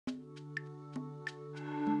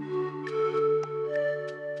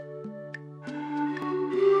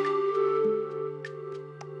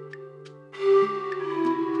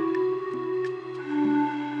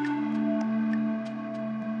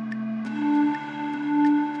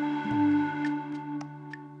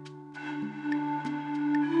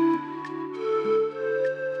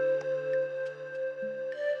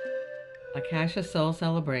Akasha Soul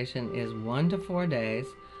Celebration is 1 to 4 days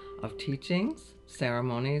of teachings,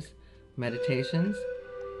 ceremonies, meditations,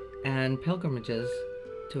 and pilgrimages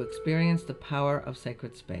to experience the power of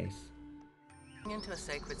sacred space. Coming into a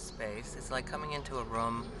sacred space is like coming into a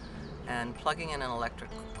room and plugging in an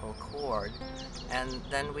electrical cord, and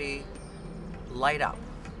then we light up,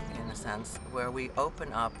 in a sense, where we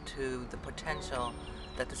open up to the potential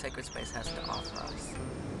that the sacred space has to offer us.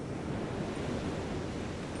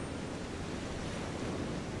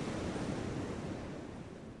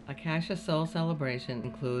 Akasha Soul Celebration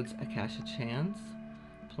includes Akasha chants,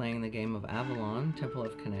 playing the game of Avalon, Temple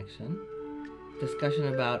of Connection,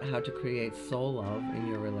 discussion about how to create soul love in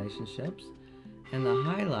your relationships, and the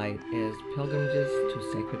highlight is pilgrimages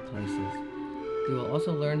to sacred places. You will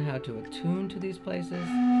also learn how to attune to these places,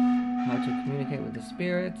 how to communicate with the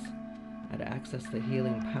spirits, how to access the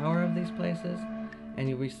healing power of these places, and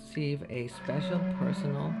you receive a special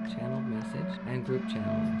personal channeled message and group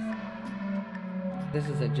channelings. This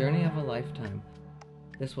is a journey of a lifetime.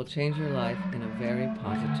 This will change your life in a very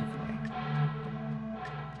positive way.